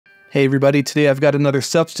Hey everybody, today I've got another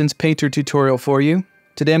Substance Painter tutorial for you.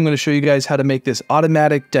 Today I'm going to show you guys how to make this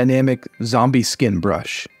automatic dynamic zombie skin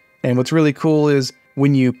brush. And what's really cool is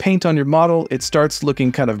when you paint on your model, it starts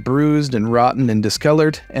looking kind of bruised and rotten and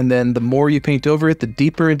discolored, and then the more you paint over it, the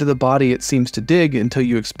deeper into the body it seems to dig until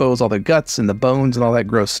you expose all the guts and the bones and all that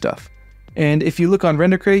gross stuff. And if you look on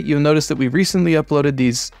ProductionCrate, you'll notice that we recently uploaded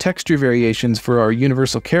these texture variations for our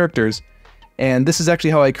universal characters. And this is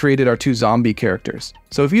actually how I created our two zombie characters.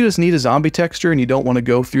 So if you just need a zombie texture and you don't want to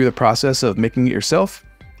go through the process of making it yourself,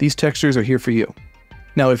 these textures are here for you.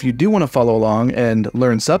 Now, if you do want to follow along and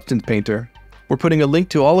learn Substance Painter, we're putting a link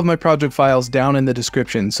to all of my project files down in the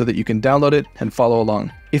description so that you can download it and follow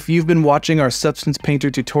along. If you've been watching our Substance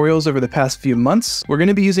Painter tutorials over the past few months, we're going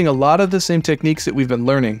to be using a lot of the same techniques that we've been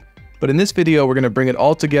learning. But in this video, we're going to bring it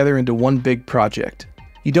all together into one big project.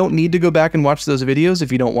 You don't need to go back and watch those videos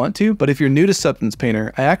if you don't want to, but if you're new to Substance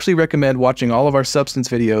Painter, I actually recommend watching all of our Substance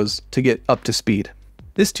videos to get up to speed.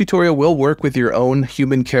 This tutorial will work with your own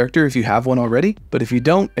human character if you have one already, but if you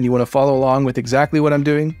don't and you want to follow along with exactly what I'm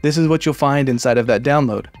doing, this is what you'll find inside of that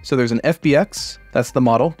download. So there's an FBX, that's the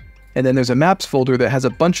model, and then there's a maps folder that has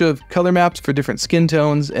a bunch of color maps for different skin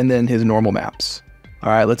tones and then his normal maps.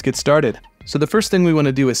 All right, let's get started. So the first thing we want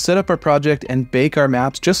to do is set up our project and bake our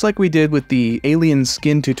maps just like we did with the alien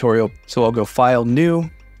skin tutorial. So I'll go File, New,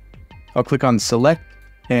 I'll click on Select,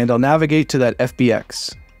 and I'll navigate to that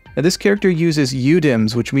FBX. Now this character uses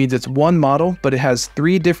UDIMs, which means it's one model, but it has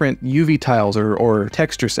 3 different UV tiles or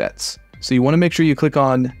texture sets. So you want to make sure you click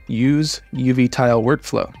on Use UV Tile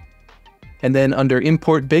Workflow. And then under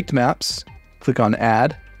Import Baked Maps, click on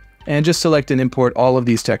Add, and just select and import all of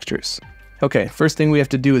these textures. Okay, first thing we have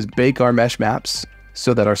to do is bake our mesh maps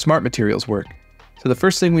so that our smart materials work. So the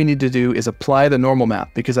first thing we need to do is apply the normal map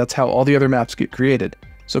because that's how all the other maps get created.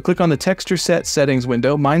 So click on the texture set settings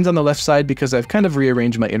window. Mine's on the left side because I've kind of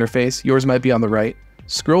rearranged my interface. Yours might be on the right.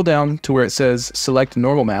 Scroll down to where it says select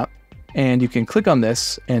normal map, and you can click on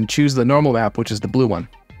this and choose the normal map, which is the blue one.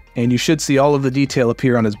 And you should see all of the detail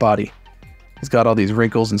appear on his body. He's got all these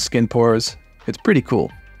wrinkles and skin pores. It's pretty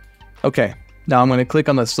cool. Okay. Now I'm going to click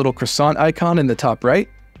on this little croissant icon in the top right,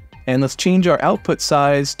 and let's change our output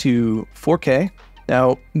size to 4K.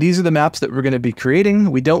 Now, these are the maps that we're going to be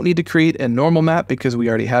creating. We don't need to create a normal map because we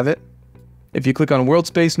already have it. If you click on World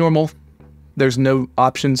Space Normal, there's no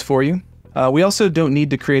options for you. We also don't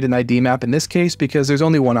need to create an ID map in this case because there's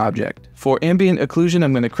only one object. For ambient occlusion,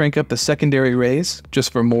 I'm going to crank up the secondary rays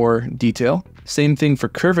just for more detail. Same thing for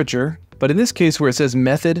curvature, but in this case where it says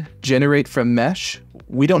Method Generate from Mesh,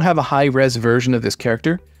 we don't have a high-res version of this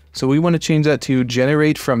character, so we want to change that to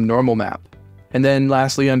Generate from Normal Map. And then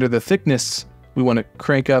lastly, under the thickness, we want to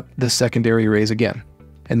crank up the secondary rays again.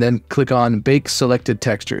 And then click on Bake Selected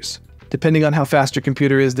Textures. Depending on how fast your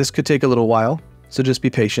computer is, this could take a little while, so just be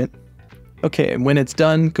patient. Okay, and when it's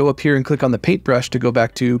done, go up here and click on the paintbrush to go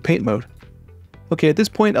back to paint mode. Okay, at this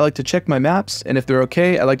point, I like to check my maps, and if they're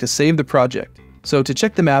okay, I like to save the project. So to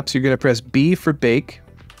check the maps, you're going to press B for Bake,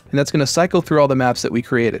 and that's going to cycle through all the maps that we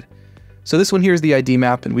created. So this one here is the ID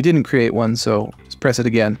map, and we didn't create one, so just press it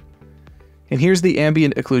again. And here's the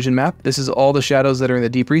ambient occlusion map. This is all the shadows that are in the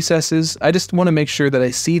deep recesses. I just want to make sure that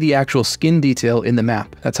I see the actual skin detail in the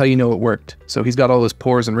map. That's how you know it worked. So he's got all those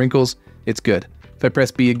pores and wrinkles. It's good. If I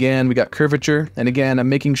press B again, we got curvature. And again, I'm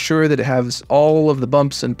making sure that it has all of the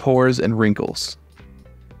bumps and pores and wrinkles.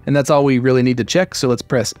 And that's all we really need to check. So let's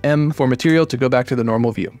press M for material to go back to the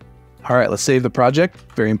normal view. All right, let's save the project,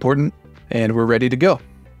 very important, and we're ready to go.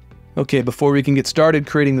 Okay, before we can get started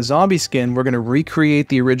creating the zombie skin, we're going to recreate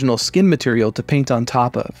the original skin material to paint on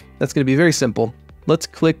top of. That's going to be very simple. Let's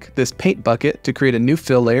click this paint bucket to create a new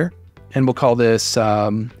fill layer, and we'll call this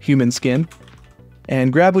human skin.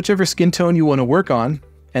 And grab whichever skin tone you want to work on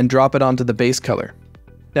and drop it onto the base color.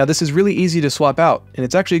 Now this is really easy to swap out, and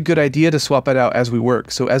it's actually a good idea to swap it out as we work.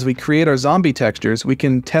 So as we create our zombie textures, we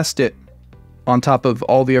can test it on top of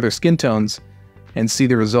all the other skin tones and see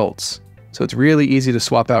the results. So it's really easy to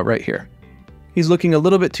swap out right here. He's looking a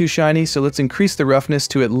little bit too shiny, so let's increase the roughness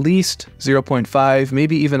to at least 0.5,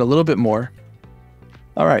 maybe even a little bit more.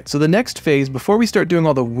 All right, so the next phase, before we start doing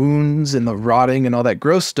all the wounds and the rotting and all that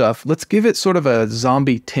gross stuff, let's give it sort of a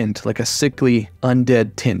zombie tint, like a sickly,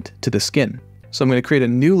 undead tint to the skin. So I'm going to create a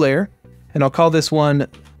new layer, and I'll call this one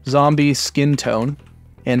Zombie Skin Tone.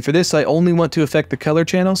 And for this, I only want to affect the color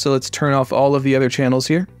channel, so let's turn off all of the other channels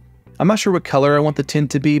here. I'm not sure what color I want the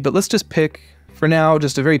tint to be, but let's just pick, for now,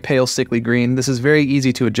 just a very pale, sickly green. This is very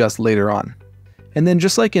easy to adjust later on. And then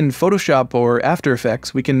just like in Photoshop or After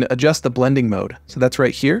Effects, we can adjust the blending mode. So that's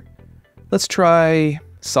right here. Let's try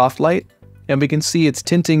Soft Light, and we can see it's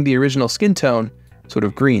tinting the original skin tone sort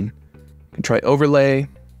of green. We can try Overlay,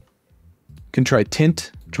 Can try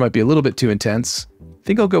tint, which might be a little bit too intense. I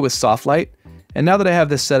think I'll go with soft light. And now that I have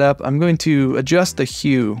this set up, I'm going to adjust the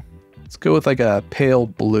hue. Let's go with like a pale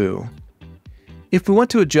blue. If we want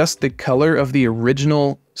to adjust the color of the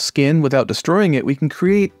original skin without destroying it, we can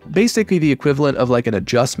create basically the equivalent of like an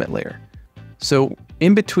adjustment layer. So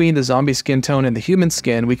in between the zombie skin tone and the human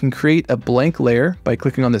skin, we can create a blank layer by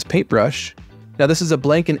clicking on this paintbrush. Now this is a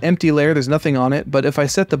blank and empty layer, there's nothing on it, but if I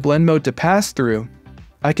set the blend mode to pass through,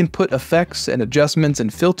 I can put effects and adjustments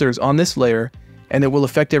and filters on this layer, and it will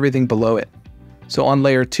affect everything below it. So on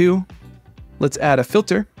layer 2, let's add a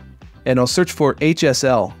filter, and I'll search for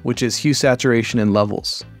HSL, which is hue, saturation, and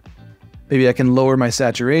levels. Maybe I can lower my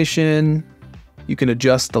saturation. You can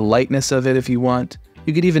adjust the lightness of it if you want.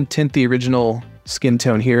 You could even tint the original skin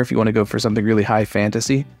tone here if you want to go for something really high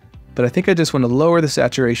fantasy. But I think I just want to lower the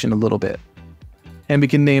saturation a little bit. And we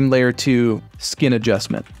can name layer 2 Skin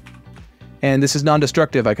Adjustment. And this is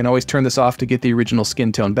non-destructive. I can always turn this off to get the original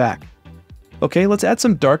skin tone back. Okay, let's add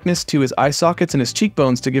some darkness to his eye sockets and his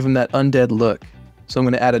cheekbones to give him that undead look. So I'm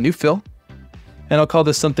going to add a new fill, and I'll call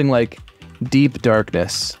this something like Deep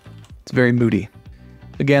Darkness. It's very moody.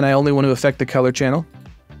 Again, I only want to affect the color channel.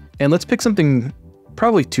 And let's pick something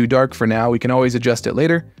probably too dark for now. We can always adjust it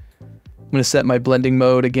later. I'm going to set my blending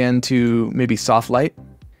mode again to maybe soft light.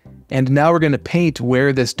 And now we're going to paint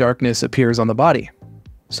where this darkness appears on the body.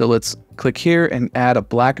 So let's click here and add a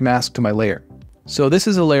black mask to my layer. So this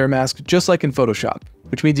is a layer mask just like in Photoshop,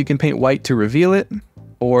 which means you can paint white to reveal it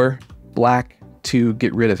or black to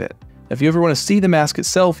get rid of it. If you ever want to see the mask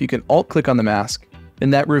itself, you can alt-click on the mask,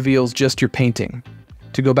 and that reveals just your painting.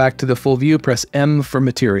 To go back to the full view, press M for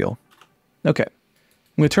material. Okay,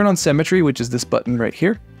 I'm going to turn on symmetry, which is this button right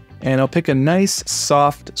here, and I'll pick a nice,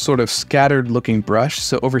 soft, sort of scattered looking brush.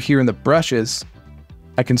 So over here in the brushes,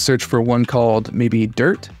 I can search for one called maybe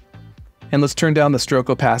Dirt, and let's turn down the stroke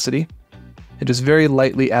opacity and just very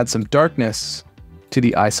lightly add some darkness to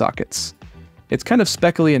the eye sockets. It's kind of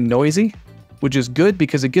speckly and noisy, which is good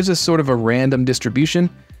because it gives us sort of a random distribution,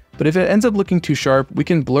 but if it ends up looking too sharp, we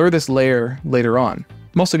can blur this layer later on.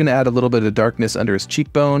 I'm also going to add a little bit of darkness under his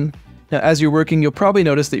cheekbone. Now, as you're working, you'll probably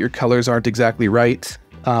notice that your colors aren't exactly right.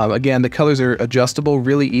 Again, the colors are adjustable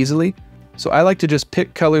really easily. So I like to just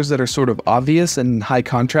pick colors that are sort of obvious and high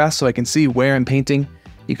contrast so I can see where I'm painting.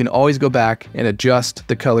 You can always go back and adjust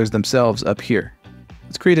the colors themselves up here.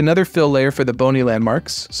 Let's create another fill layer for the bony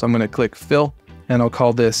landmarks. So I'm going to click Fill, and I'll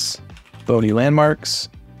call this Bony Landmarks.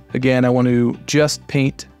 Again, I want to just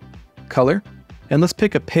paint color, and let's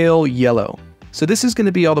pick a pale yellow. So this is going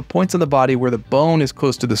to be all the points on the body where the bone is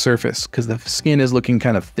close to the surface because the skin is looking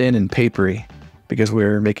kind of thin and papery because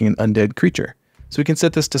we're making an undead creature. So we can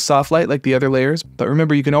set this to soft light like the other layers, but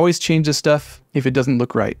remember you can always change this stuff if it doesn't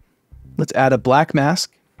look right. Let's add a black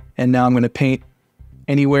mask, and now I'm going to paint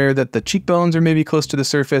anywhere that the cheekbones are maybe close to the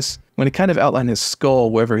surface. I'm going to kind of outline his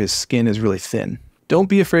skull wherever his skin is really thin. Don't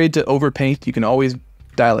be afraid to overpaint. You can always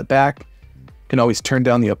dial it back. You can always turn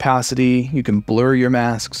down the opacity. You can blur your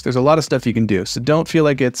masks. There's a lot of stuff you can do, so don't feel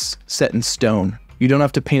like it's set in stone. You don't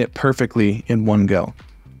have to paint it perfectly in one go.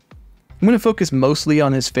 I'm going to focus mostly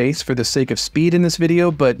on his face for the sake of speed in this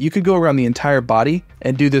video, but you could go around the entire body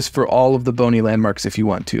and do this for all of the bony landmarks if you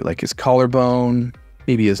want to, like his collarbone,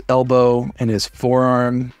 maybe his elbow and his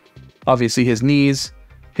forearm, obviously his knees,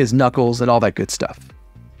 his knuckles, and all that good stuff.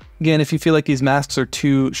 Again, if you feel like these masks are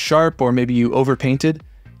too sharp or maybe you overpainted,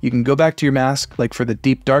 you can go back to your mask, like for the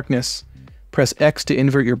deep darkness, press X to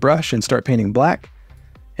invert your brush and start painting black,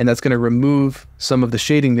 and that's going to remove some of the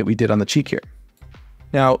shading that we did on the cheek here.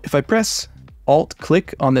 Now, if I press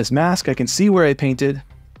Alt-click on this mask, I can see where I painted,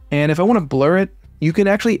 and if I want to blur it, you can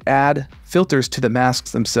actually add filters to the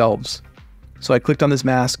masks themselves. So I clicked on this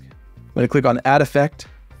mask, I'm going to click on Add Effect,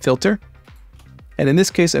 Filter, and in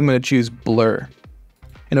this case, I'm going to choose Blur.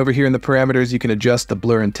 And over here in the parameters, you can adjust the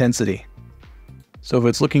blur intensity. So if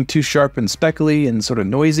it's looking too sharp and speckly and sort of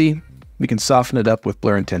noisy, we can soften it up with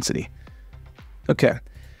blur intensity. Okay.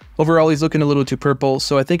 Overall, he's looking a little too purple,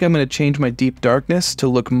 so I think I'm going to change my deep darkness to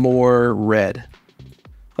look more red.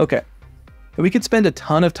 Okay. We could spend a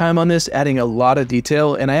ton of time on this, adding a lot of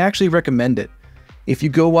detail, and I actually recommend it. If you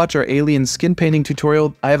go watch our alien skin painting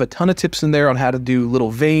tutorial, I have a ton of tips in there on how to do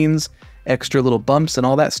little veins, extra little bumps, and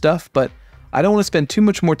all that stuff, but I don't want to spend too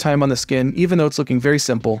much more time on the skin, even though it's looking very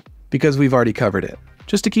simple, because we've already covered it.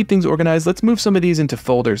 Just to keep things organized, let's move some of these into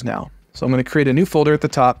folders now. So I'm going to create a new folder at the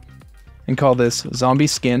top and call this Zombie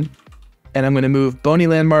Skin. And I'm going to move Bony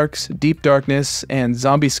Landmarks, Deep Darkness, and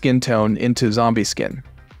Zombie Skin Tone into Zombie Skin.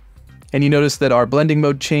 And you notice that our blending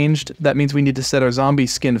mode changed. That means we need to set our Zombie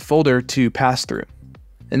Skin folder to pass through.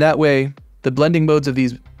 And that way, the blending modes of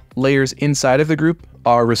these layers inside of the group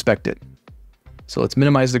are respected. So let's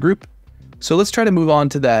minimize the group. So let's try to move on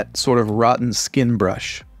to that sort of rotten skin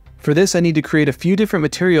brush. For this, I need to create a few different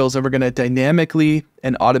materials, and we're going to dynamically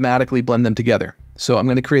and automatically blend them together. So I'm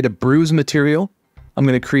going to create a bruise material. I'm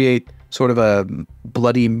going to create sort of a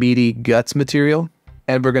bloody, meaty guts material,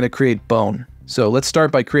 and we're going to create bone. So let's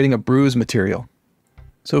start by creating a bruise material.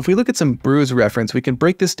 So if we look at some bruise reference, we can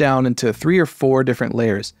break this down into 3 or 4 different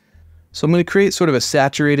layers. So I'm going to create sort of a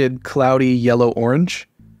saturated, cloudy yellow-orange,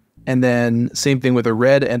 and then same thing with a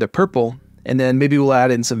red and a purple, and then maybe we'll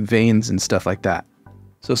add in some veins and stuff like that.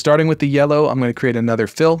 So starting with the yellow, I'm going to create another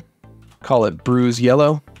fill, call it Bruise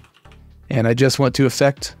Yellow, and I just want to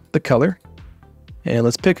affect the color. And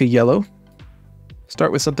let's pick a yellow.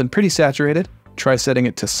 Start with something pretty saturated. Try setting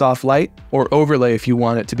it to soft light or overlay if you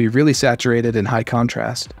want it to be really saturated and high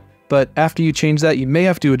contrast. But after you change that, you may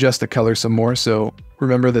have to adjust the color some more, so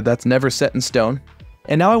remember that that's never set in stone.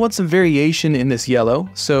 And now I want some variation in this yellow,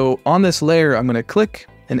 so on this layer I'm going to click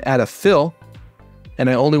and add a fill, and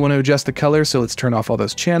I only want to adjust the color, so let's turn off all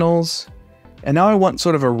those channels. And now I want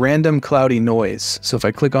sort of a random cloudy noise. So if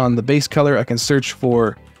I click on the base color, I can search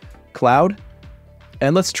for cloud,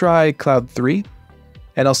 and let's try cloud 3.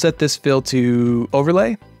 And I'll set this fill to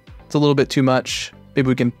overlay. It's a little bit too much. Maybe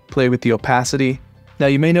we can play with the opacity. Now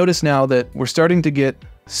you may notice now that we're starting to get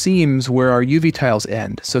seams where our UV tiles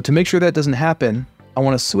end. So to make sure that doesn't happen, I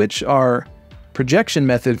want to switch our projection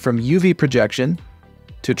method from UV projection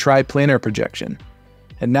to triplanar projection.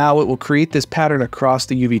 And now it will create this pattern across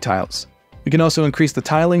the UV tiles. We can also increase the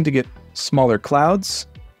tiling to get smaller clouds.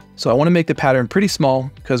 So I want to make the pattern pretty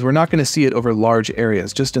small because we're not going to see it over large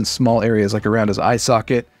areas, just in small areas like around his eye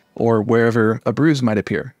socket or wherever a bruise might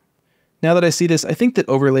appear. Now that I see this, I think that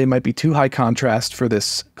overlay might be too high contrast for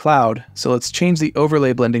this cloud. So let's change the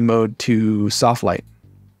overlay blending mode to soft light.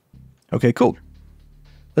 Okay, cool.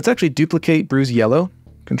 Let's actually duplicate Bruise Yellow,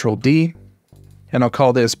 Control D, and I'll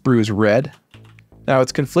call this Bruise Red. Now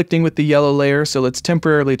it's conflicting with the yellow layer, so let's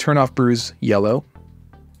temporarily turn off Bruise Yellow.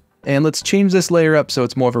 And let's change this layer up so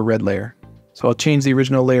it's more of a red layer. So I'll change the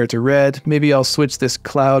original layer to red. Maybe I'll switch this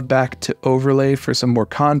cloud back to overlay for some more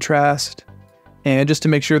contrast. And just to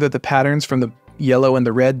make sure that the patterns from the yellow and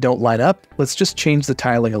the red don't line up, let's just change the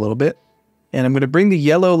tiling a little bit. And I'm going to bring the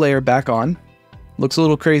yellow layer back on. Looks a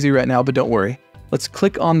little crazy right now, but don't worry. Let's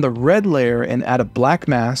click on the red layer and add a black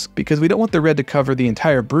mask because we don't want the red to cover the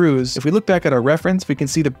entire bruise. If we look back at our reference, we can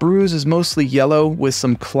see the bruise is mostly yellow with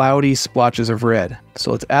some cloudy splotches of red.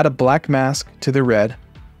 So let's add a black mask to the red.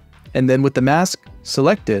 And then with the mask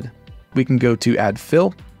selected, we can go to add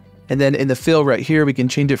fill. And then in the fill right here, we can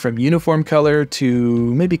change it from uniform color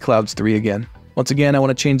to maybe clouds 3 again. Once again, I want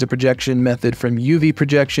to change the projection method from UV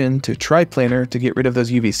projection to triplanar to get rid of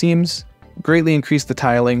those UV seams. Greatly increase the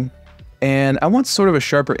tiling. And I want sort of a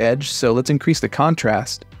sharper edge, so let's increase the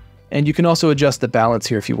contrast. And you can also adjust the balance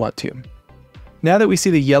here if you want to. Now that we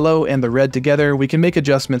see the yellow and the red together, we can make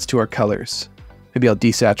adjustments to our colors. Maybe I'll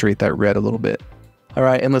desaturate that red a little bit. All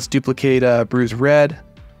right, and let's duplicate Bruise Red.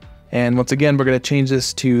 And once again, we're going to change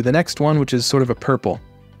this to the next one, which is sort of a purple.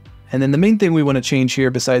 And then the main thing we want to change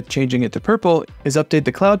here, besides changing it to purple, is update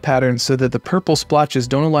the cloud pattern so that the purple splotches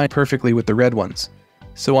don't align perfectly with the red ones.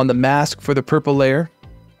 So on the mask for the purple layer,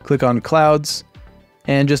 click on Clouds,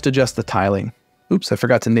 and just adjust the tiling. Oops, I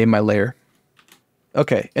forgot to name my layer.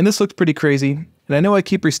 Okay, and this looks pretty crazy, and I know I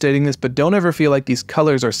keep restating this, but don't ever feel like these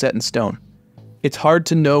colors are set in stone. It's hard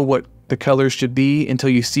to know what the colors should be until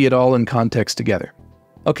you see it all in context together.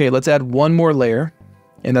 Okay, let's add one more layer,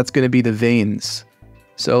 and that's going to be the veins.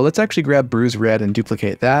 So let's actually grab Bruise Red and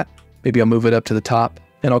duplicate that. Maybe I'll move it up to the top,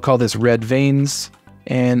 and I'll call this Red Veins.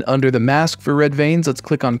 And under the mask for red veins, let's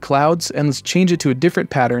click on Clouds and let's change it to a different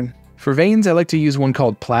pattern. For veins, I like to use one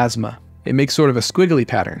called Plasma. It makes sort of a squiggly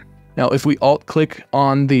pattern. Now, if we alt-click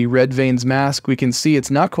on the red veins mask, we can see it's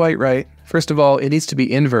not quite right. First of all, it needs to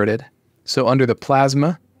be inverted. So under the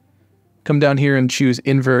Plasma, come down here and choose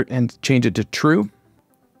Invert and change it to True.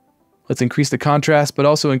 Let's increase the contrast, but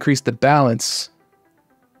also increase the balance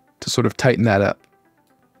to sort of tighten that up.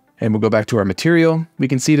 And we'll go back to our material. We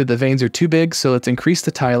can see that the veins are too big, so let's increase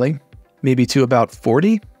the tiling, maybe to about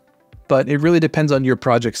 40, but it really depends on your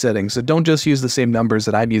project settings, so don't just use the same numbers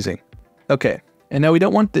that I'm using. Okay, and now we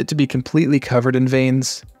don't want it to be completely covered in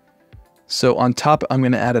veins, so on top I'm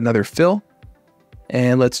going to add another fill,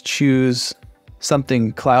 and let's choose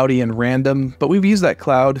something cloudy and random, but we've used that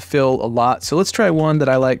cloud fill a lot, so let's try one that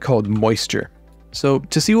I like called Moisture. So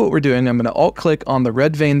to see what we're doing, I'm going to alt-click on the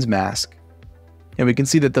red veins mask, and we can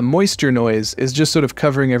see that the moisture noise is just sort of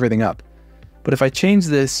covering everything up. But if I change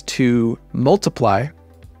this to multiply,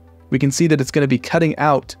 we can see that it's going to be cutting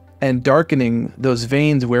out and darkening those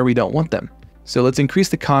veins where we don't want them. So let's increase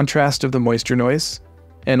the contrast of the moisture noise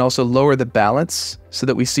and also lower the balance so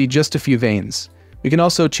that we see just a few veins. We can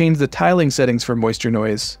also change the tiling settings for moisture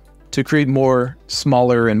noise to create more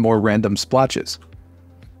smaller and more random splotches.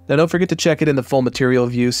 Now don't forget to check it in the full material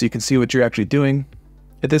view so you can see what you're actually doing.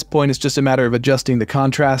 At this point, it's just a matter of adjusting the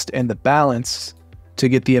contrast and the balance to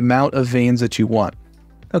get the amount of veins that you want.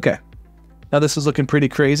 Okay, now this is looking pretty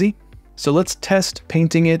crazy. So let's test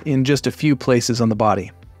painting it in just a few places on the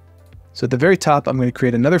body. So at the very top, I'm going to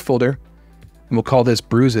create another folder and we'll call this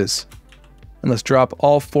Bruises. And let's drop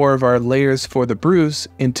all 4 of our layers for the Bruise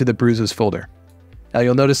into the Bruises folder. Now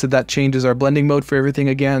you'll notice that changes our blending mode for everything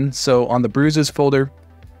again. So on the Bruises folder,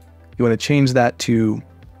 you want to change that to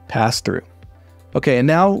Pass Through. Okay, and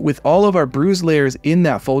now with all of our Bruise layers in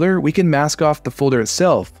that folder, we can mask off the folder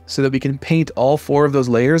itself so that we can paint all 4 of those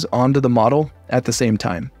layers onto the model at the same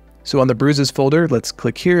time. So on the Bruises folder, let's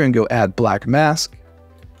click here and go Add Black Mask.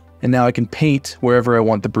 And now I can paint wherever I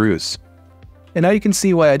want the bruise. And now you can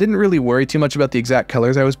see why I didn't really worry too much about the exact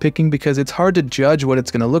colors I was picking, because it's hard to judge what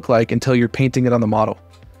it's going to look like until you're painting it on the model.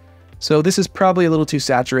 So this is probably a little too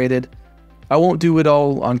saturated. I won't do it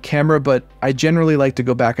all on camera, but I generally like to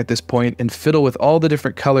go back at this point and fiddle with all the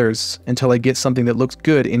different colors until I get something that looks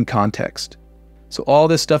good in context. So all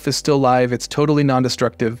this stuff is still live, it's totally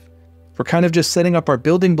non-destructive. We're kind of just setting up our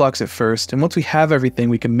building blocks at first, and once we have everything,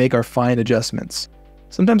 we can make our fine adjustments.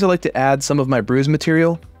 Sometimes I like to add some of my bruise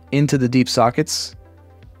material into the deep sockets,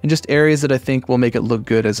 in just areas that I think will make it look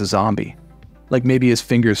good as a zombie. Like maybe his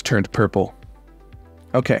fingers turned purple.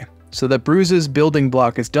 Okay. So that Bruise's building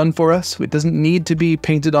block is done for us. It doesn't need to be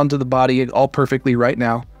painted onto the body all perfectly right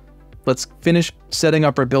now. Let's finish setting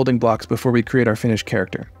up our building blocks before we create our finished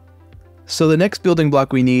character. So the next building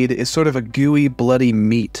block we need is sort of a gooey, bloody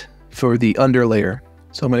meat for the underlayer.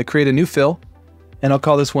 So I'm going to create a new fill, and I'll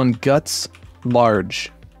call this one Guts Large,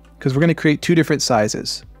 because we're going to create 2 different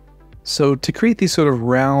sizes. So to create these sort of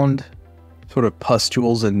round, sort of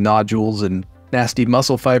pustules and nodules and nasty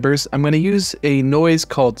muscle fibers, I'm going to use a noise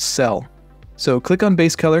called Cell. So click on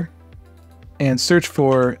base color and search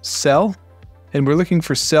for Cell, and we're looking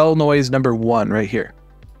for Cell noise number 1 right here.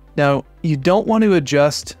 Now, you don't want to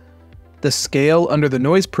adjust the scale under the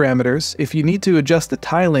noise parameters. If you need to adjust the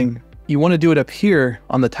tiling, you want to do it up here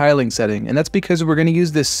on the tiling setting, and that's because we're going to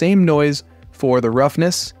use this same noise for the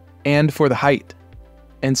roughness and for the height.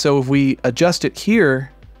 And so if we adjust it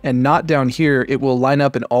here and not down here, it will line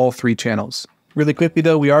up in all 3 channels. Really quickly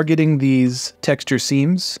though, we are getting these texture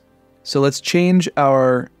seams. So let's change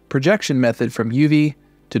our projection method from UV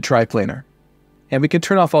to triplanar. And we can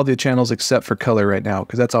turn off all the channels except for color right now,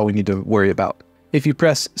 because that's all we need to worry about. If you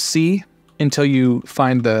press C until you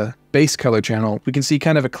find the base color channel, we can see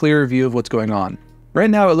kind of a clearer view of what's going on. Right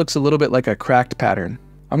now it looks a little bit like a cracked pattern.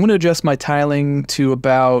 I'm going to adjust my tiling to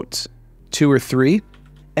about 2 or 3.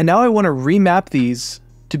 And now I want to remap these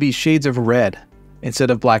to be shades of red instead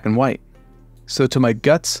of black and white. So to my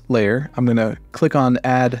guts layer, I'm going to click on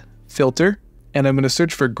Add Filter, and I'm going to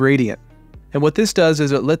search for Gradient. And what this does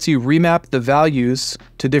is it lets you remap the values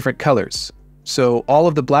to different colors. So all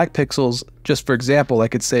of the black pixels, just for example, I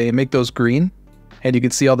could say make those green, and you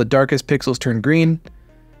can see all the darkest pixels turn green.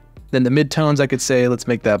 Then the midtones, I could say let's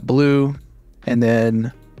make that blue, and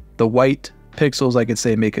then the white pixels, I could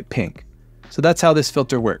say make it pink. So that's how this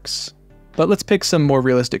filter works. But let's pick some more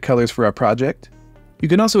realistic colors for our project. You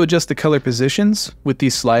can also adjust the color positions with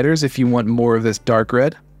these sliders if you want more of this dark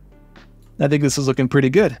red. I think this is looking pretty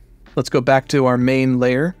good. Let's go back to our main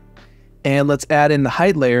layer, and let's add in the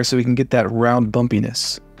height layer so we can get that round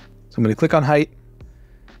bumpiness. So I'm going to click on height,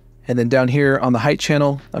 and then down here on the height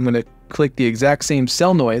channel, I'm going to click the exact same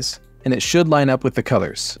cell noise, and it should line up with the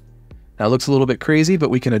colors. Now it looks a little bit crazy, but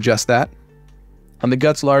we can adjust that. On the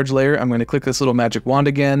Guts Large layer, I'm going to click this little magic wand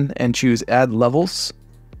again and choose Add Levels.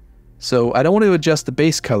 So I don't want to adjust the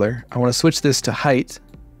base color. I want to switch this to height,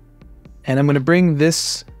 and I'm going to bring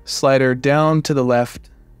this slider down to the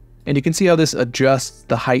left, and you can see how this adjusts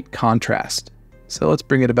the height contrast. So let's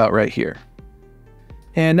bring it about right here.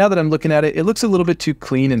 And now that I'm looking at it, it looks a little bit too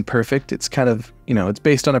clean and perfect. It's kind of, it's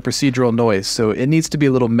based on a procedural noise, so it needs to be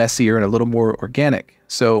a little messier and a little more organic.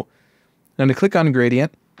 So I'm going to click on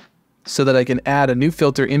Gradient so that I can add a new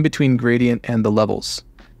filter in between Gradient and the levels.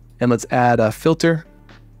 And let's add a filter.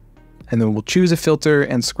 And then we'll choose a filter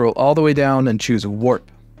and scroll all the way down and choose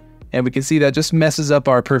Warp. And we can see that just messes up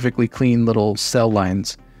our perfectly clean little cell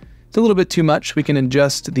lines. It's a little bit too much. We can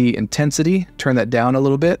adjust the intensity, turn that down a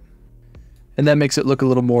little bit. And that makes it look a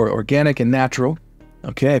little more organic and natural.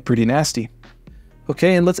 Okay, pretty nasty.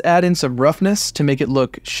 Okay, and let's add in some roughness to make it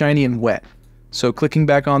look shiny and wet. So clicking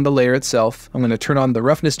back on the layer itself, I'm going to turn on the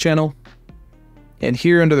roughness channel. And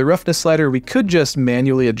here under the roughness slider, we could just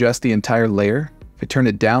manually adjust the entire layer. If I turn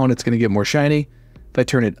it down, it's going to get more shiny. If I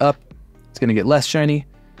turn it up, it's going to get less shiny.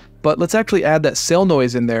 But let's actually add that cell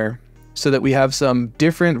noise in there so that we have some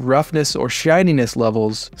different roughness or shininess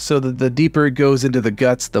levels, so that the deeper it goes into the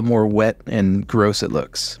guts, the more wet and gross it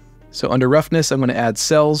looks. So under roughness, I'm going to add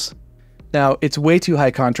cells. Now it's way too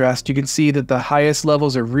high contrast. You can see that the highest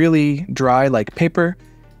levels are really dry like paper,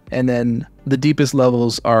 and then the deepest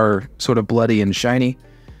levels are sort of bloody and shiny.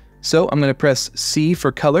 So I'm going to press C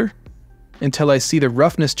for color until I see the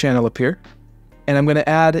roughness channel appear. And I'm going to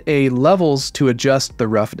add a levels to adjust the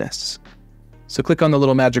roughness. So click on the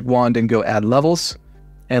little magic wand and go add levels.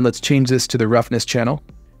 And let's change this to the roughness channel.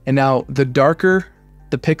 And now the darker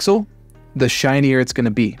the pixel, the shinier it's going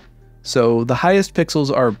to be. So the highest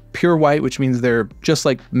pixels are pure white, which means they're just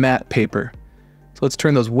like matte paper. So let's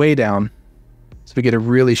turn those way down so we get a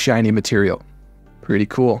really shiny material. Pretty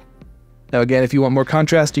cool. Now again, if you want more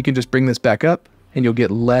contrast, you can just bring this back up and you'll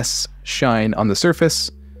get less shine on the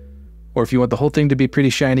surface. Or if you want the whole thing to be pretty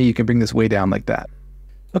shiny, you can bring this way down like that.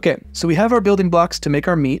 Okay, so we have our building blocks to make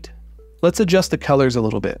our meat. Let's adjust the colors a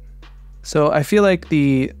little bit. So I feel like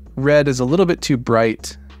the red is a little bit too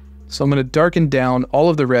bright. So I'm going to darken down all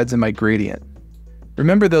of the reds in my gradient.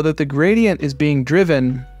 Remember though that the gradient is being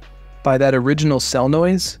driven by that original cell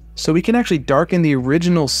noise. So we can actually darken the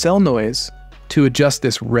original cell noise to adjust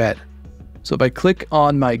this red. So if I click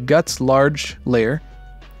on my guts large layer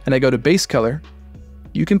and I go to base color,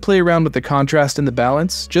 you can play around with the contrast and the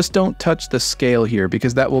balance. Just don't touch the scale here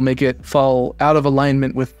because that will make it fall out of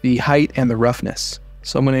alignment with the height and the roughness.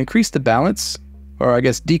 So I'm going to increase the balance, or I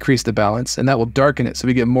guess decrease the balance, and that will darken it so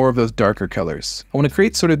we get more of those darker colors. I want to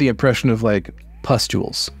create sort of the impression of like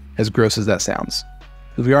pustules, as gross as that sounds.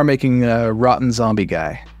 Because we are making a rotten zombie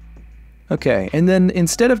guy. Okay, and then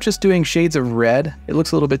instead of just doing shades of red, it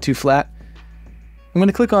looks a little bit too flat. I'm going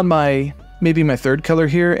to click on maybe my third color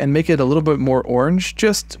here and make it a little bit more orange,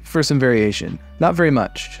 just for some variation. Not very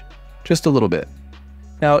much, just a little bit.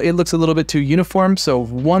 Now it looks a little bit too uniform, so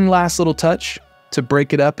one last little touch to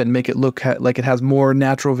break it up and make it look like it has more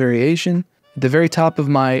natural variation. At the very top of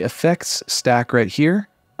my effects stack right here,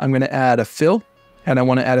 I'm going to add a fill, and I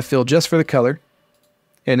want to add a fill just for the color.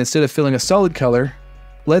 And instead of filling a solid color,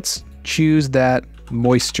 let's choose that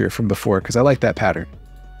moisture from before because I like that pattern.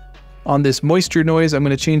 On this moisture noise, I'm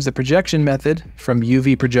going to change the projection method from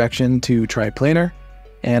UV projection to triplanar,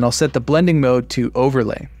 and I'll set the blending mode to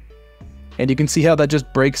overlay. And you can see how that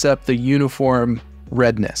just breaks up the uniform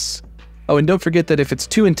redness. Oh, and don't forget that if it's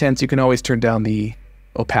too intense, you can always turn down the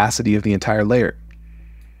opacity of the entire layer.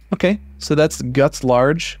 Okay, so that's guts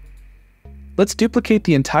large. Let's duplicate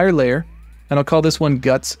the entire layer, and I'll call this one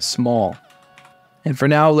guts small. And for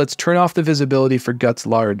now, let's turn off the visibility for guts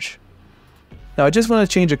large. Now I just want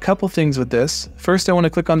to change a couple things with this. First, I want to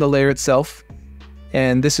click on the layer itself,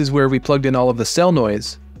 and this is where we plugged in all of the cell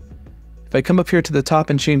noise. If I come up here to the top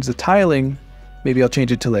and change the tiling, maybe I'll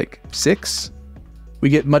change it to like 6. We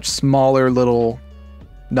get much smaller little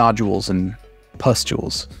nodules and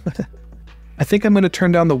pustules. I think I'm going to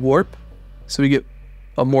turn down the warp so we get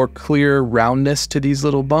a more clear roundness to these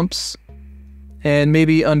little bumps. And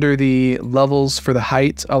maybe under the levels for the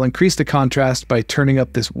height, I'll increase the contrast by turning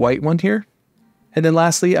up this white one here. And then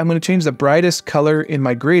lastly, I'm going to change the brightest color in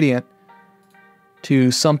my gradient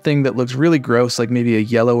to something that looks really gross, like maybe a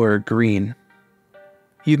yellow or a green.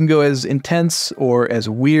 You can go as intense or as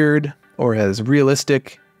weird or as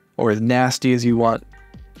realistic or as nasty as you want.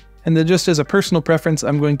 And then just as a personal preference,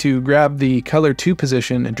 I'm going to grab the color 2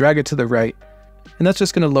 position and drag it to the right. And that's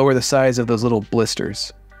just going to lower the size of those little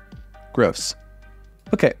blisters. Gross.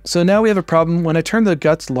 Okay, so now we have a problem. When I turn the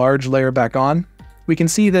guts large layer back on, we can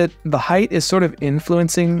see that the height is sort of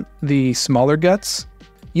influencing the smaller guts.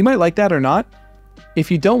 You might like that or not.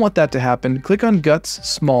 If you don't want that to happen, click on guts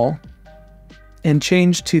small and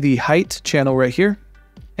change to the height channel right here.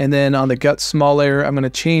 And then on the guts small layer, I'm going to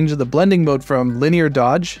change the blending mode from linear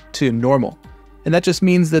dodge to normal. And that just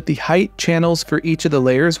means that the height channels for each of the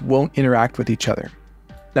layers won't interact with each other.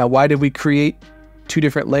 Now, why did we create 2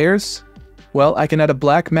 different layers? Well, I can add a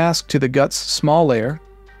black mask to the guts small layer.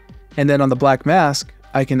 And then on the black mask,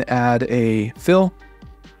 I can add a fill.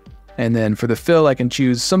 And then for the fill, I can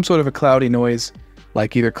choose some sort of a cloudy noise,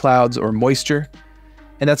 like either clouds or moisture.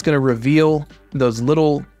 And that's going to reveal those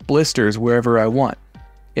little blisters wherever I want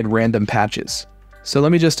in random patches. So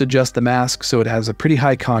let me just adjust the mask so it has a pretty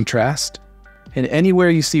high contrast. And anywhere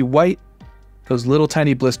you see white, those little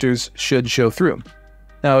tiny blisters should show through.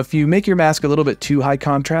 Now, if you make your mask a little bit too high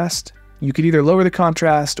contrast, you could either lower the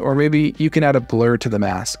contrast or maybe you can add a blur to the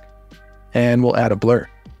mask. And we'll add a blur.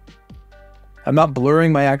 I'm not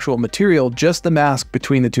blurring my actual material, just the mask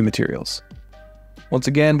between the two materials. Once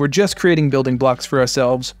again, we're just creating building blocks for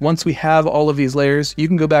ourselves. Once we have all of these layers, you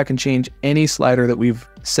can go back and change any slider that we've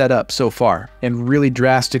set up so far and really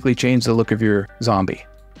drastically change the look of your zombie.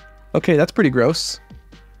 Okay, that's pretty gross.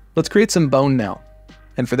 Let's create some bone now.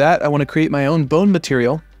 And for that, I want to create my own bone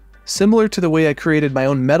material, similar to the way I created my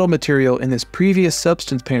own metal material in this previous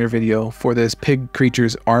Substance Painter video for this pig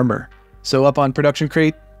creature's armor. So up on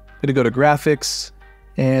ProductionCrate, I'm gonna go to graphics,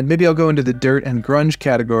 and maybe I'll go into the dirt and grunge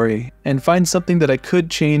category and find something that I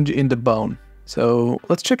could change into bone. So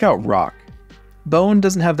let's check out rock. Bone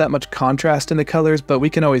doesn't have that much contrast in the colors, but we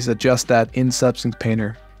can always adjust that in Substance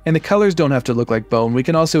Painter. And the colors don't have to look like bone, we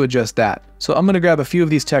can also adjust that. So I'm gonna grab a few of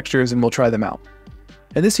these textures and we'll try them out.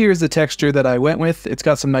 And this here is the texture that I went with. It's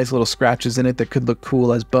got some nice little scratches in it that could look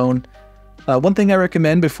cool as bone. One thing I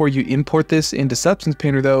recommend before you import this into Substance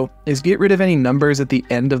Painter though, is get rid of any numbers at the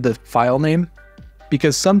end of the file name,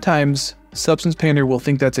 because sometimes Substance Painter will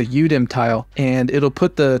think that's a UDIM tile and it'll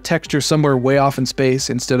put the texture somewhere way off in space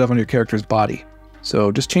instead of on your character's body.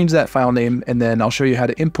 So just change that file name and then I'll show you how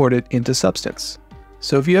to import it into Substance.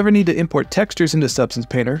 So if you ever need to import textures into Substance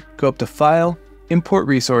Painter, go up to File, Import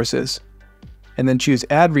Resources, and then choose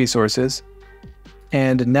Add Resources,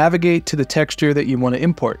 and navigate to the texture that you want to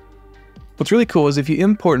import. What's really cool is if you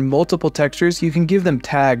import multiple textures, you can give them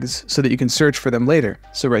tags so that you can search for them later.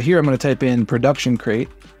 So right here, I'm going to type in ProductionCrate,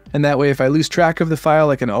 and that way if I lose track of the file,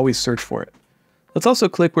 I can always search for it. Let's also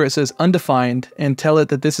click where it says Undefined and tell it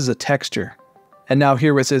that this is a texture. And now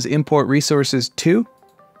here where it says Import Resources to,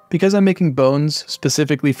 because I'm making bones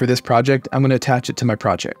specifically for this project, I'm going to attach it to my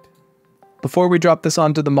project. Before we drop this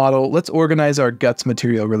onto the model, let's organize our guts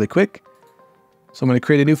material really quick. So I'm going to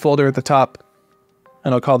create a new folder at the top,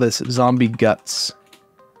 and I'll call this Zombie Guts.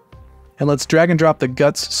 And let's drag and drop the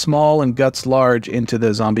guts small and guts large into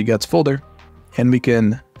the Zombie Guts folder, and we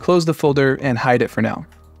can close the folder and hide it for now.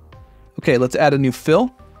 Okay, let's add a new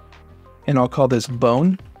fill, and I'll call this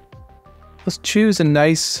Bone. Let's choose a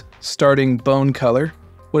nice starting bone color,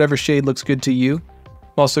 whatever shade looks good to you.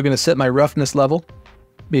 I'm also going to set my roughness level,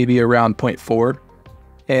 maybe around 0.4.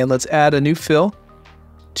 And let's add a new fill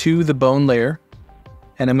to the bone layer.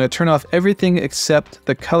 And I'm going to turn off everything except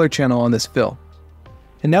the color channel on this fill.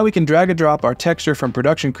 And now we can drag and drop our texture from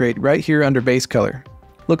ProductionCrate right here under base color.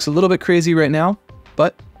 Looks a little bit crazy right now,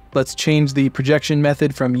 but let's change the projection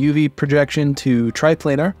method from UV projection to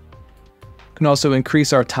triplanar. We can also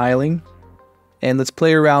increase our tiling. And let's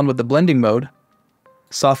play around with the blending mode.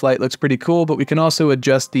 Soft light looks pretty cool, but we can also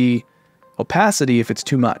adjust the opacity if it's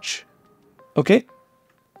too much. Okay,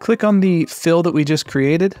 click on the fill that we just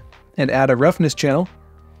created and add a roughness channel,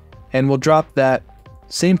 and we'll drop that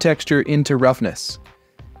same texture into roughness.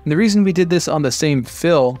 And the reason we did this on the same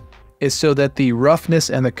fill is so that the roughness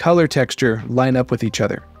and the color texture line up with each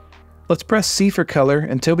other. Let's press C for color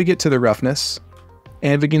until we get to the roughness.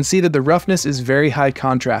 And we can see that the roughness is very high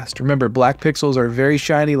contrast. Remember, black pixels are very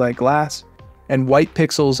shiny like glass, and white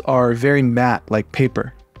pixels are very matte like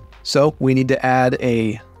paper. So we need to add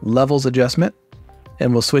a levels adjustment,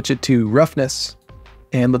 and we'll switch it to roughness.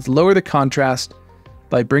 And let's lower the contrast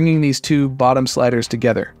by bringing these two bottom sliders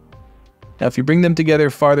together. Now, if you bring them together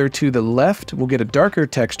farther to the left, we'll get a darker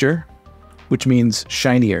texture, which means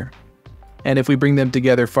shinier. And if we bring them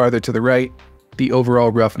together farther to the right, the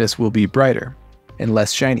overall roughness will be brighter and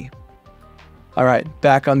less shiny. All right,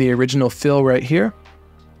 back on the original fill right here.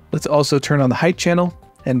 Let's also turn on the height channel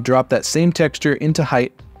and drop that same texture into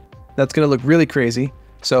height. That's going to look really crazy.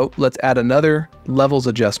 So let's add another levels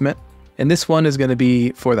adjustment. And this one is going to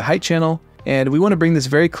be for the height channel. And we want to bring this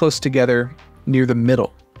very close together near the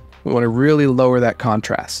middle. We want to really lower that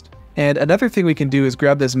contrast. And another thing we can do is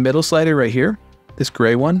grab this middle slider right here, this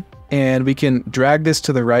gray one, and we can drag this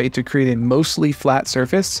to the right to create a mostly flat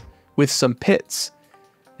surface with some pits.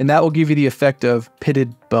 And that will give you the effect of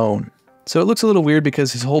pitted bone. So it looks a little weird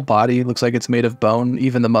because his whole body looks like it's made of bone,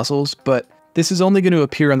 even the muscles, but this is only going to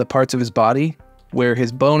appear on the parts of his body where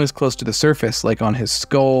his bone is close to the surface, like on his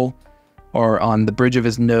skull or on the bridge of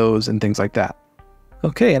his nose and things like that.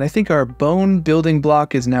 Okay, and I think our bone building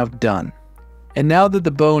block is now done. And now that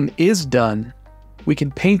the bone is done, we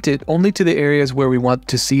can paint it only to the areas where we want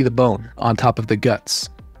to see the bone on top of the guts.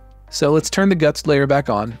 So let's turn the guts layer back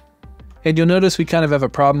on. And you'll notice we kind of have a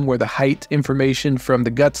problem where the height information from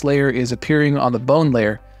the guts layer is appearing on the bone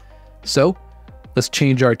layer. So let's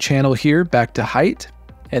change our channel here back to height.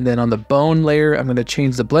 And then on the bone layer, I'm going to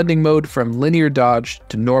change the blending mode from linear dodge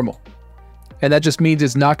to normal. And that just means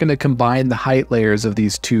it's not going to combine the height layers of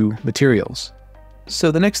these two materials.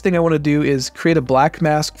 So the next thing I want to do is create a black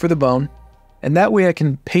mask for the bone. And that way I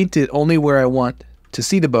can paint it only where I want to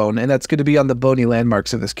see the bone, and that's going to be on the bony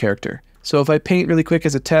landmarks of this character. So if I paint really quick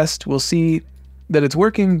as a test, we'll see that it's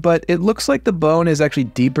working, but it looks like the bone is actually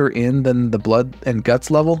deeper in than the blood and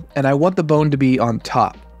guts level, and I want the bone to be on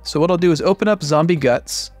top. So what I'll do is open up zombie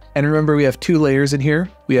guts, and remember we have 2 layers in here.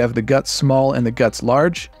 We have the guts small and the guts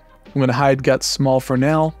large. I'm going to hide guts small for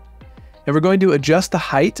now. And we're going to adjust the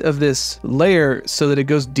height of this layer so that it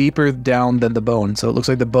goes deeper down than the bone. So it looks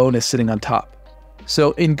like the bone is sitting on top.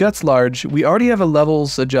 So in guts large, we already have a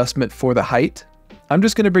levels adjustment for the height. I'm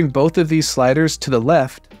just going to bring both of these sliders to the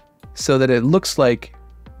left so that it looks like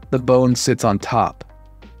the bone sits on top.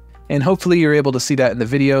 And hopefully you're able to see that in the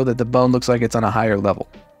video, that the bone looks like it's on a higher level.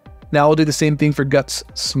 Now I'll do the same thing for guts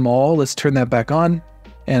small. Let's turn that back on.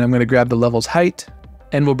 And I'm going to grab the levels height,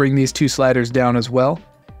 and we'll bring these 2 sliders down as well.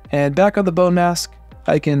 And back on the bone mask,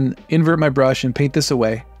 I can invert my brush and paint this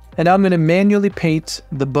away. And now I'm going to manually paint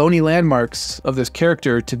the bony landmarks of this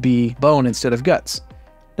character to be bone instead of guts.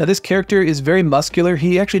 Now this character is very muscular.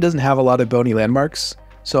 He actually doesn't have a lot of bony landmarks.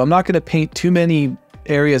 So I'm not going to paint too many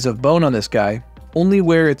areas of bone on this guy, only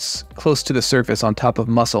where it's close to the surface on top of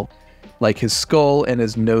muscle, like his skull and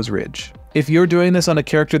his nose ridge. If you're doing this on a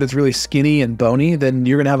character that's really skinny and bony, then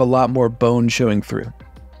you're going to have a lot more bone showing through.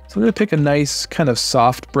 So I'm going to pick a nice kind of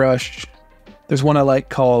soft brush. There's one I like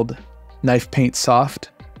called Knife Paint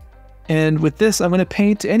Soft. And with this, I'm going to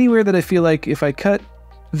paint anywhere that I feel like if I cut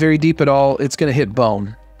very deep at all, it's going to hit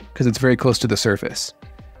bone because it's very close to the surface.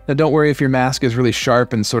 Now don't worry if your mask is really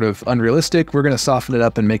sharp and sort of unrealistic. We're going to soften it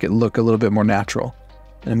up and make it look a little bit more natural.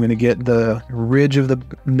 And I'm going to get the ridge of the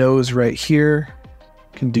nose right here.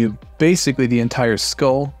 Can do basically the entire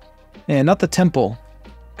skull. And not the temple,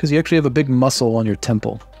 because you actually have a big muscle on your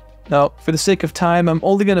temple. Now, for the sake of time, I'm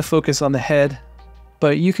only going to focus on the head,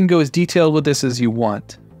 but you can go as detailed with this as you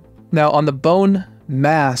want. Now, on the bone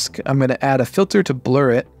mask, I'm going to add a filter to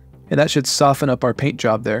blur it, and that should soften up our paint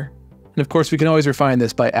job there. And of course, we can always refine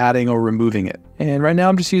this by adding or removing it. And right now,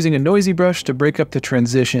 I'm just using a noisy brush to break up the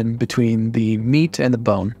transition between the meat and the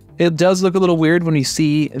bone. It does look a little weird when you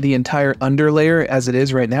see the entire underlayer as it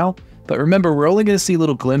is right now, but remember, we're only going to see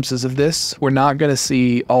little glimpses of this. We're not going to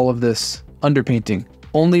see all of this underpainting.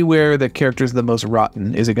 Only where the character is the most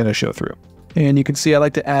rotten is it going to show through. And you can see I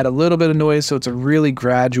like to add a little bit of noise so it's a really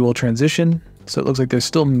gradual transition. So it looks like there's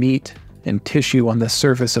still meat and tissue on the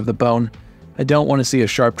surface of the bone. I don't want to see a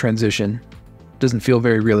sharp transition. It doesn't feel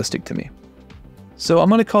very realistic to me. So I'm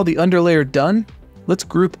going to call the underlayer done. Let's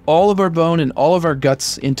group all of our bone and all of our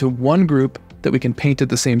guts into one group that we can paint at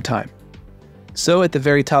the same time. So at the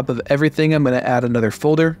very top of everything, I'm going to add another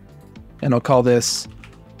folder, and I'll call this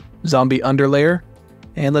Zombie Underlayer.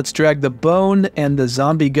 And let's drag the bone and the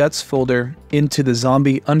zombie guts folder into the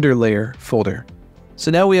zombie underlayer folder.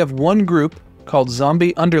 So now we have one group called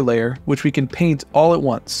zombie underlayer, which we can paint all at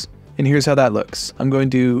once. And here's how that looks. I'm going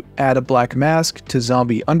to add a black mask to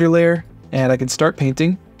zombie underlayer, and I can start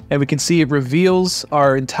painting. And we can see it reveals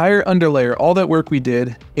our entire underlayer, all that work we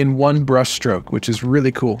did in one brush stroke, which is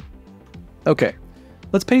really cool. Okay,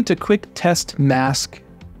 let's paint a quick test mask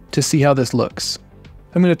to see how this looks.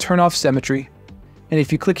 I'm going to turn off symmetry. And if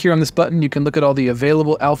you click here on this button, you can look at all the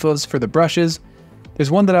available alphas for the brushes. There's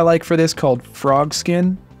one that I like for this called Frog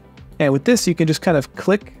Skin. And with this, you can just kind of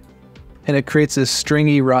click and it creates this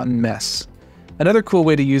stringy, rotten mess. Another cool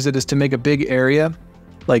way to use it is to make a big area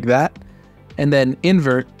like that and then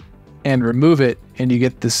invert and remove it, and you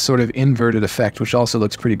get this sort of inverted effect, which also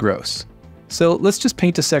looks pretty gross. So let's just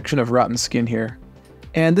paint a section of rotten skin here.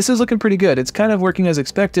 And this is looking pretty good. It's kind of working as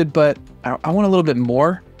expected, but I want a little bit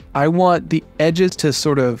more. I want the edges to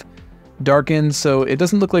sort of darken so it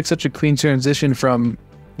doesn't look like such a clean transition from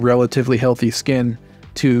relatively healthy skin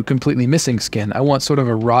to completely missing skin. I want sort of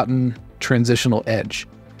a rotten transitional edge.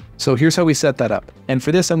 So here's how we set that up. And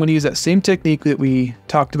for this, I'm going to use that same technique that we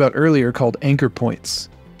talked about earlier called anchor points.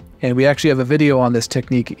 And we actually have a video on this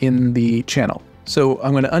technique in the channel. So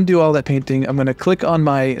I'm going to undo all that painting. I'm going to click on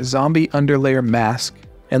my zombie underlayer mask,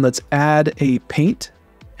 and let's add a paint.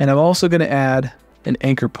 And I'm also going to add an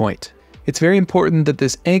anchor point. It's very important that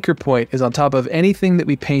this anchor point is on top of anything that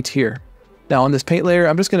we paint here. Now on this paint layer,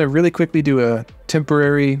 I'm just going to really quickly do a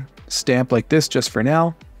temporary stamp like this just for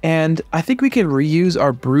now. And I think we can reuse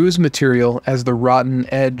our bruise material as the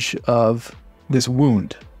rotten edge of this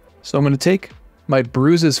wound. So I'm going to take my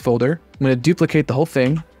bruises folder. I'm going to duplicate the whole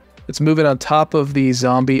thing. Let's move it on top of the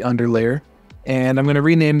zombie underlayer. And I'm going to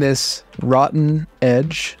rename this Rotten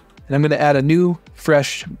Edge. And I'm going to add a new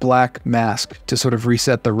fresh black mask to sort of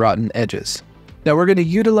reset the rotten edges. Now we're going to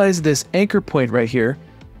utilize this anchor point right here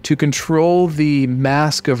to control the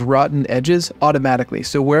mask of rotten edges automatically.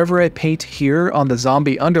 So wherever I paint here on the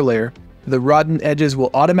zombie underlayer, the rotten edges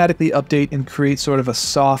will automatically update and create sort of a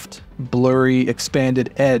soft, blurry,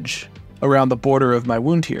 expanded edge around the border of my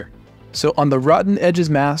wound here. So on the rotten edges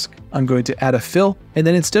mask, I'm going to add a fill, and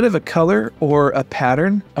then instead of a color or a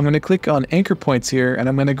pattern, I'm going to click on anchor points here, and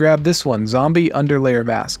I'm going to grab this one, zombie underlayer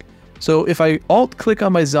mask. So if I alt click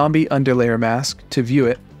on my zombie underlayer mask to view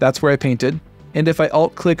it, that's where I painted. And if I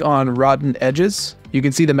alt click on rotten edges, you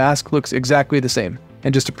can see the mask looks exactly the same.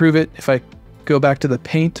 And just to prove it, if I go back to the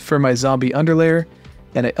paint for my zombie underlayer,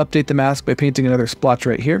 and I update the mask by painting another splotch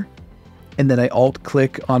right here, and then I alt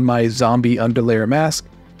click on my zombie underlayer mask,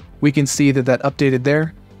 we can see that that updated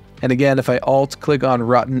there. And again, if I alt click on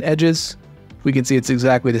rotten edges, we can see it's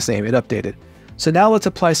exactly the same, it updated. So now let's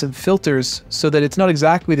apply some filters so that it's not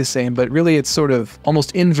exactly the same, but really it's sort of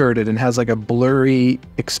almost inverted and has like a blurry,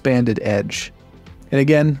 expanded edge. And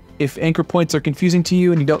again, if anchor points are confusing to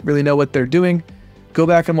you and you don't really know what they're doing, go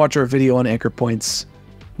back and watch our video on anchor points,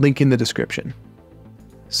 link in the description.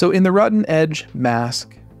 So in the rotten edge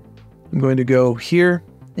mask, I'm going to go here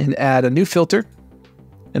and add a new filter,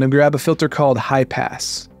 and I'll grab a filter called high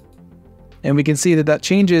pass. And we can see that that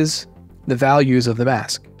changes the values of the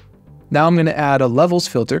mask. Now I'm going to add a levels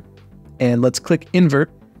filter, and let's click invert.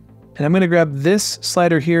 And I'm going to grab this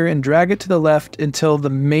slider here and drag it to the left until the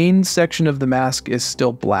main section of the mask is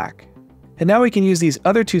still black. And now we can use these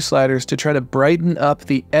other two sliders to try to brighten up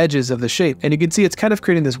the edges of the shape. And you can see it's kind of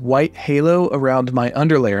creating this white halo around my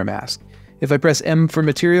underlayer mask. If I press M for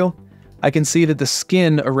material, I can see that the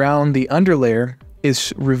skin around the underlayer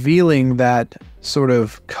is revealing that sort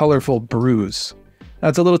of colorful bruise. Now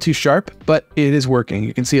it's a little too sharp, but it is working.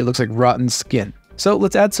 You can see it looks like rotten skin. So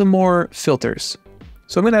let's add some more filters.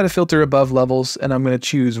 So I'm going to add a filter above levels, and I'm going to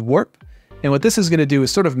choose warp. And what this is going to do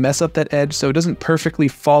is sort of mess up that edge so it doesn't perfectly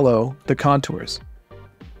follow the contours.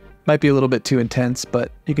 Might be a little bit too intense,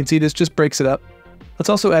 but you can see this just breaks it up. Let's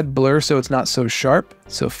also add blur so it's not so sharp.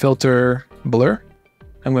 So filter blur.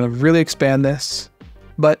 I'm going to really expand this,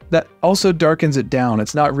 but that also darkens it down.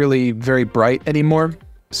 It's not really very bright anymore.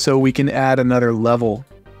 So we can add another level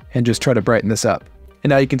and just try to brighten this up. And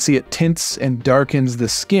now you can see it tints and darkens the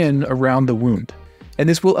skin around the wound. And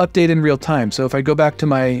this will update in real time. So if I go back to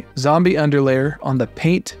my zombie underlayer on the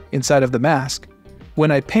paint inside of the mask, when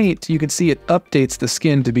I paint, you can see it updates the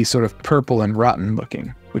skin to be sort of purple and rotten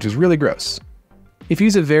looking, which is really gross. If you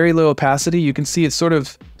use a very low opacity, you can see it sort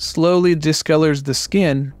of slowly discolors the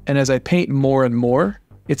skin. And as I paint more and more,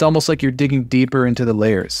 it's almost like you're digging deeper into the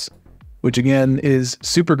layers, which again is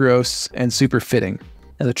super gross and super fitting.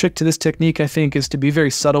 Now the trick to this technique, I think, is to be very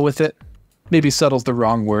subtle with it. Maybe subtle's the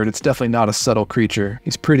wrong word. It's definitely not a subtle creature.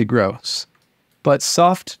 He's pretty gross. But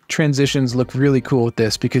soft transitions look really cool with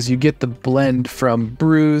this because you get the blend from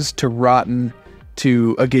bruise to rotten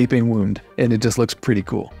to a gaping wound, and it just looks pretty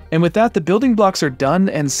cool. And with that, the building blocks are done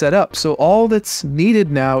and set up. So all that's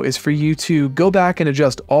needed now is for you to go back and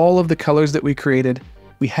adjust all of the colors that we created.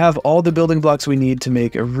 We have all the building blocks we need to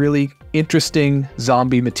make a really interesting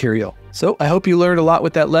zombie material. So I hope you learned a lot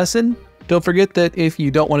with that lesson. Don't forget that if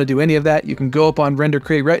you don't want to do any of that, you can go up on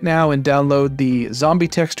RenderCrate right now and download the zombie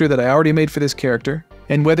texture that I already made for this character.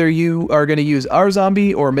 And whether you are going to use our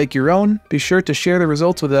zombie or make your own, be sure to share the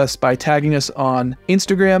results with us by tagging us on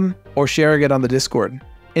Instagram or sharing it on the Discord.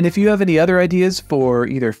 And if you have any other ideas for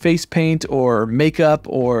either face paint or makeup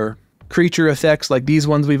or creature effects like these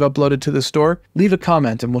ones we've uploaded to the store, leave a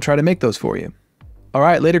comment and we'll try to make those for you. All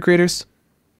right, later creators.